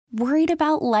Worried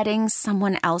about letting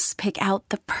someone else pick out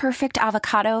the perfect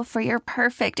avocado for your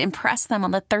perfect impress them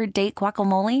on the third date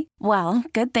guacamole? Well,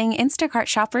 good thing Instacart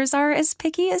shoppers are as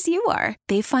picky as you are.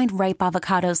 They find ripe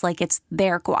avocados like it's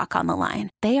their guac on the line.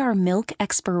 They are milk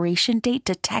expiration date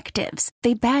detectives.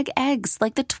 They bag eggs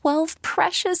like the 12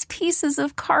 precious pieces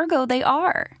of cargo they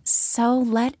are. So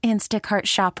let Instacart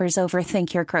shoppers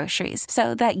overthink your groceries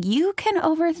so that you can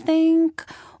overthink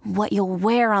what you'll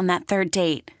wear on that third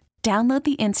date. Download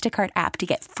the Instacart app to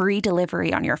get free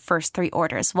delivery on your first 3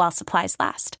 orders while supplies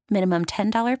last. Minimum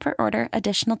 $10 per order.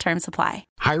 Additional terms apply.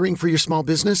 Hiring for your small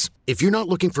business? If you're not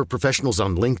looking for professionals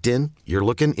on LinkedIn, you're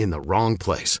looking in the wrong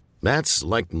place. That's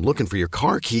like looking for your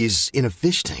car keys in a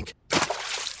fish tank.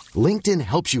 LinkedIn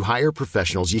helps you hire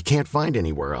professionals you can't find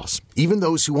anywhere else, even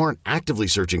those who aren't actively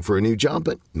searching for a new job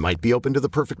but might be open to the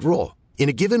perfect role. In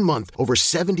a given month, over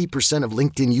 70% of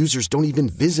LinkedIn users don't even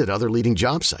visit other leading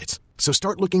job sites. So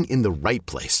start looking in the right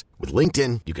place. With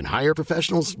LinkedIn, you can hire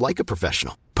professionals like a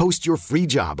professional. Post your free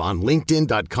job on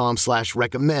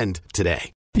linkedin.com/recommend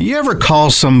today. You ever call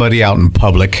somebody out in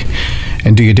public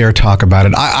and do you dare talk about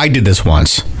it? I did this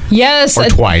once. Yes. Or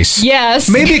twice. Yes.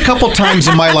 Maybe a couple times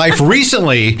in my life.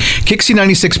 Recently, KyXy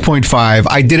 96.5,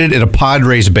 I did it at a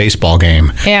Padres baseball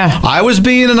game. Yeah. I was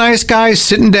being a nice guy,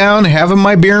 sitting down, having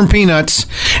my beer and peanuts,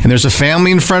 and there's a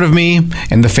family in front of me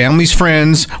and the family's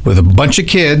friends with a bunch of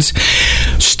kids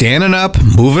standing up,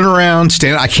 moving around,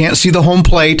 I can't see the home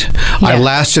plate. Yeah. I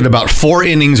lasted about 4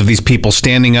 innings of these people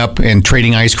standing up and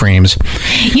trading ice creams.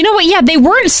 You know what? Yeah, they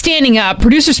weren't standing up.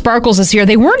 Producer Sparkles is here.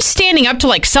 They weren't standing up to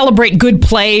like celebrate good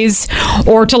plays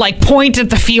or to like point at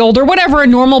the field or whatever a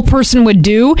normal person would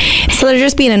do. So they're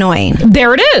just being annoying.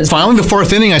 There it is. Finally, the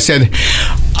 4th inning, I said,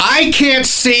 I can't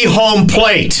see home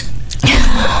plate.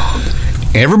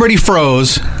 Everybody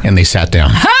froze and they sat down.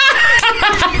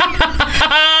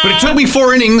 But it took me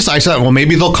 4 innings. I said, well,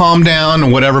 maybe they'll calm down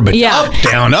or whatever. But yeah. Up,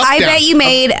 down, I bet you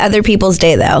made other people's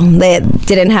day, though. They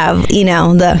didn't have,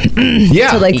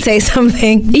 to like say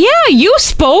something. Yeah, you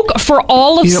spoke for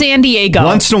all of San Diego.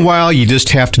 Once in a while, you just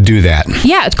have to do that.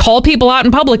 Yeah, call people out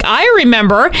in public. I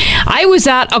remember I was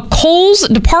at a Kohl's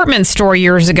department store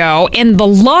years ago, and the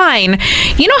line,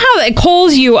 you know how at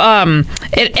Kohl's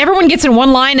everyone gets in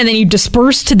one line and then you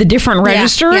disperse to the different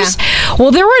registers? Yeah. Well,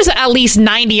 there was at least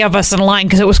 90 of us in line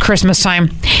because it was Christmas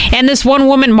time. And this one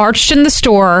woman marched in the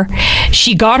store.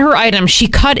 She got her item. She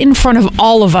cut in front of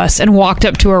all of us and walked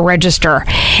up to her register.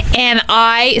 And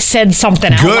I said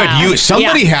something out loud.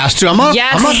 Somebody has to. I'm not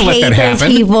going to let that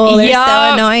happen. People. They're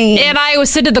so annoying. And I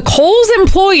said to the Kohl's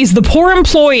employees, the poor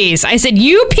employees, I said,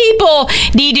 you people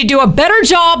need to do a better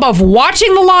job of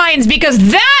watching the lines because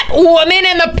that woman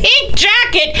in the pink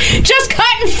jacket just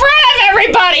cut in front of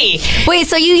everybody. Wait,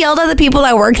 so you yelled at the people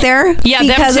that work there? Yeah,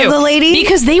 because them too. Of the lady?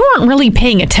 Because they weren't really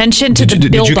paying attention to the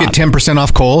build-up. Did you get 10%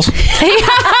 off Kohl's? They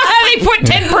put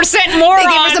 10% more on. They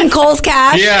gave her some Kohl's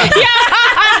cash? Yeah.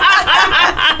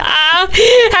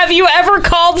 Have you ever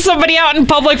called somebody out in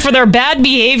public for their bad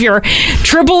behavior?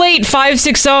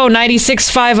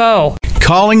 888-560-9650.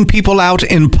 Calling people out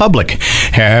in public.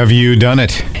 Have you done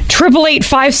it?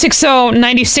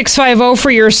 888-560-9650 for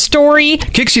your story.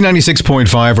 KyXy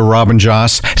 96.5 or Robin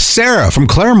Joss. Sarah from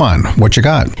Claremont, what you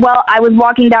got? Well, I was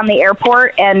walking down the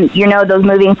airport and, those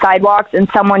moving sidewalks, and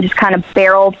someone just kind of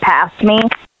barreled past me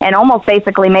and almost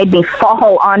basically made me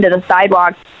fall onto the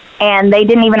sidewalk. And they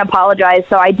didn't even apologize.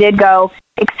 So I did go,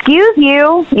 excuse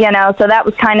you, so that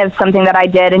was kind of something that I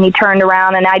did. And he turned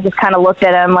around and I just kind of looked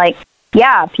at him like,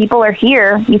 yeah, people are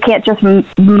here. You can't just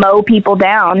mow people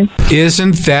down.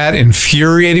 Isn't that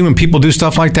infuriating when people do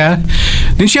stuff like that?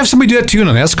 Didn't you have somebody do that to you on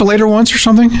an escalator once or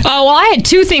something? Oh, well, I had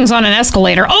 2 things on an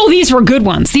escalator. Oh, these were good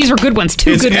ones. 2 good ones.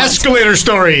 Escalator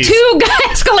stories. 2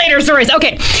 escalator stories.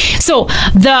 Okay, so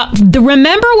the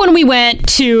remember when we went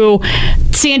to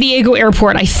San Diego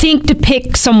Airport, I think to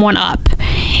pick someone up,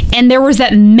 and there was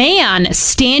that man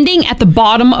standing at the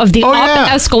bottom of the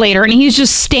escalator, and he's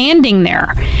just standing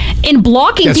there and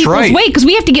blocking people's way because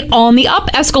we have to get on the up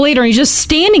escalator, and he's just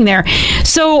standing there.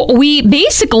 So we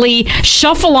basically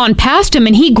shuffle on past him,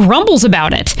 and he grumbles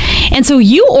about it. And so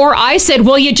you or I said,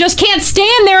 well, you just can't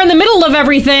stand there in the middle of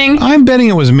everything. I'm betting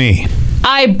it was me.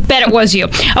 I bet it was you.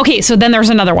 Okay, so then there's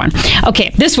another one.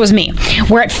 Okay, this was me.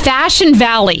 We're at Fashion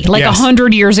Valley,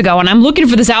 100 years ago, and I'm looking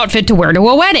for this outfit to wear to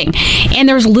a wedding. And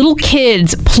there's little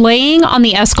kids playing on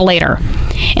the escalator,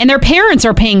 and their parents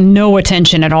are paying no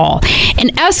attention at all.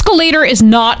 An escalator is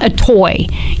not a toy.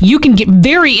 You can get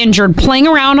very injured playing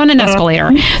around on an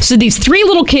escalator. So these 3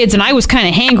 little kids, and I was kind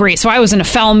of hangry, so I was in a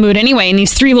foul mood anyway, and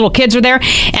these 3 little kids are there,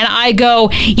 and I go,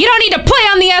 you don't need to play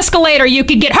on the escalator. You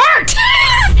could get hurt.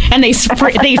 and they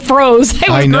froze. It was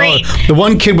I know. great. The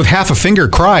one kid with half a finger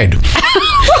cried. Well,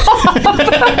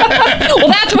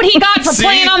 that's what he got for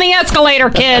playing on the escalator,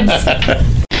 kids.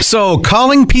 So,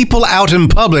 calling people out in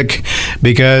public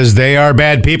because they are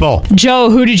bad people. Joe,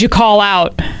 who did you call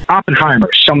out? Oppenheimer.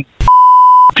 Some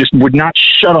just would not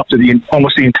shut up to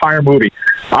almost the entire movie.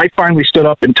 I finally stood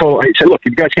up and I said, look,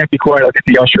 if you guys can't be quiet, I'll get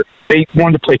the usher. They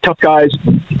wanted to play tough guys.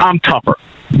 I'm tougher.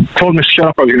 Told them to shut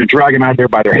up. I was going to drag them out of there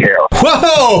by their hair.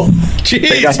 Whoa! Jeez.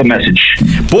 They got the message.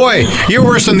 Boy, you're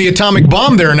worse than the atomic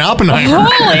bomb there in Oppenheimer.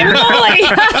 Holy moly!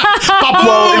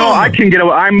 Well, I can get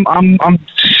away. I'm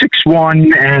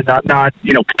 6'1" and I'm not,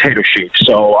 potato sheep.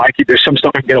 So there's some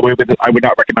stuff I can get away with that I would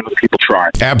not recommend other people try.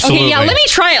 Absolutely. Okay, yeah, let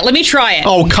me try it.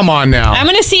 Oh, come on now. I'm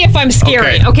going to see if I'm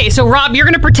scary. Okay, so Rob, you're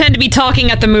going to pretend to be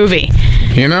talking at the movie.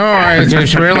 I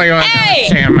just really want Hey!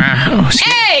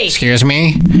 Hey! Excuse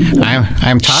me?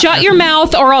 I'm talking. Shut your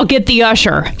mouth or I'll get the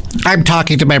usher. I'm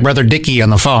talking to my brother Dickie on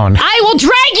the phone. I will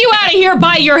drag you out of here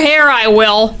by your hair, I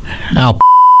will. Oh,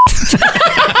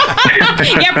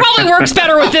 Yeah, probably works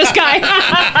better with this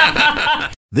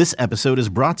guy. This episode is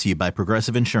brought to you by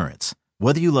Progressive Insurance.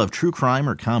 Whether you love true crime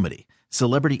or comedy,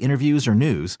 celebrity interviews or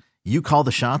news, you call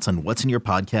the shots on what's in your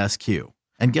podcast queue.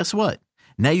 And guess what?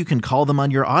 Now you can call them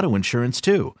on your auto insurance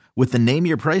too with the Name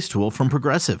Your Price tool from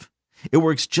Progressive. It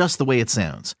works just the way it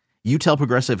sounds. You tell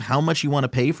Progressive how much you want to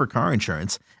pay for car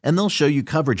insurance, and they'll show you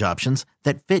coverage options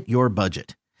that fit your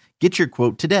budget. Get your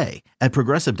quote today at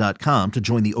Progressive.com to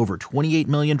join the over 28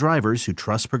 million drivers who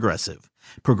trust Progressive.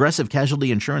 Progressive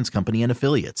Casualty Insurance Company and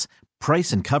Affiliates.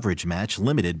 Price and coverage match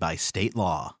limited by state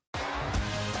law.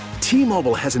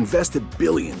 T-Mobile has invested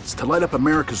billions to light up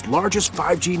America's largest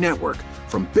 5G network,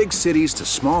 from big cities to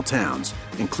small towns,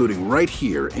 including right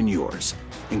here in yours.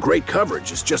 And great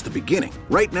coverage is just the beginning.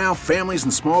 Right now, families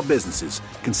and small businesses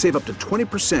can save up to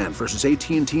 20% versus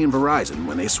AT&T and Verizon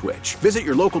when they switch. Visit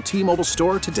your local T-Mobile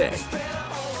store today.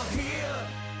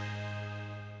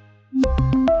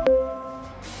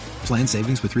 Plan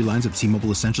savings with 3 lines of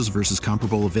T-Mobile Essentials versus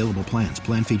comparable available plans.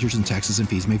 Plan features and taxes and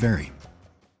fees may vary.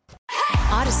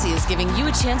 Odyssey is giving you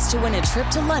a chance to win a trip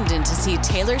to London to see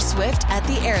Taylor Swift at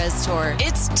the Eras Tour.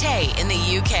 It's Tay in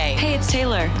the UK. Hey, it's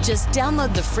Taylor. Just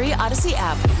download the free Odyssey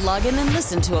app, log in and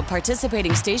listen to a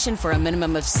participating station for a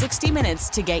minimum of 60 minutes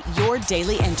to get your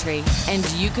daily entry. And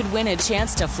you could win a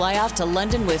chance to fly off to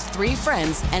London with 3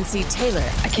 friends and see Taylor.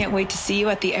 I can't wait to see you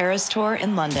at the Eras Tour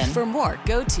in London. For more,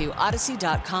 go to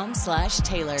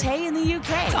odyssey.com/Taylor. Tay in the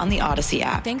UK. It's on the Odyssey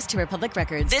app. Thanks to Republic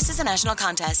Records. This is a national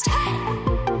contest.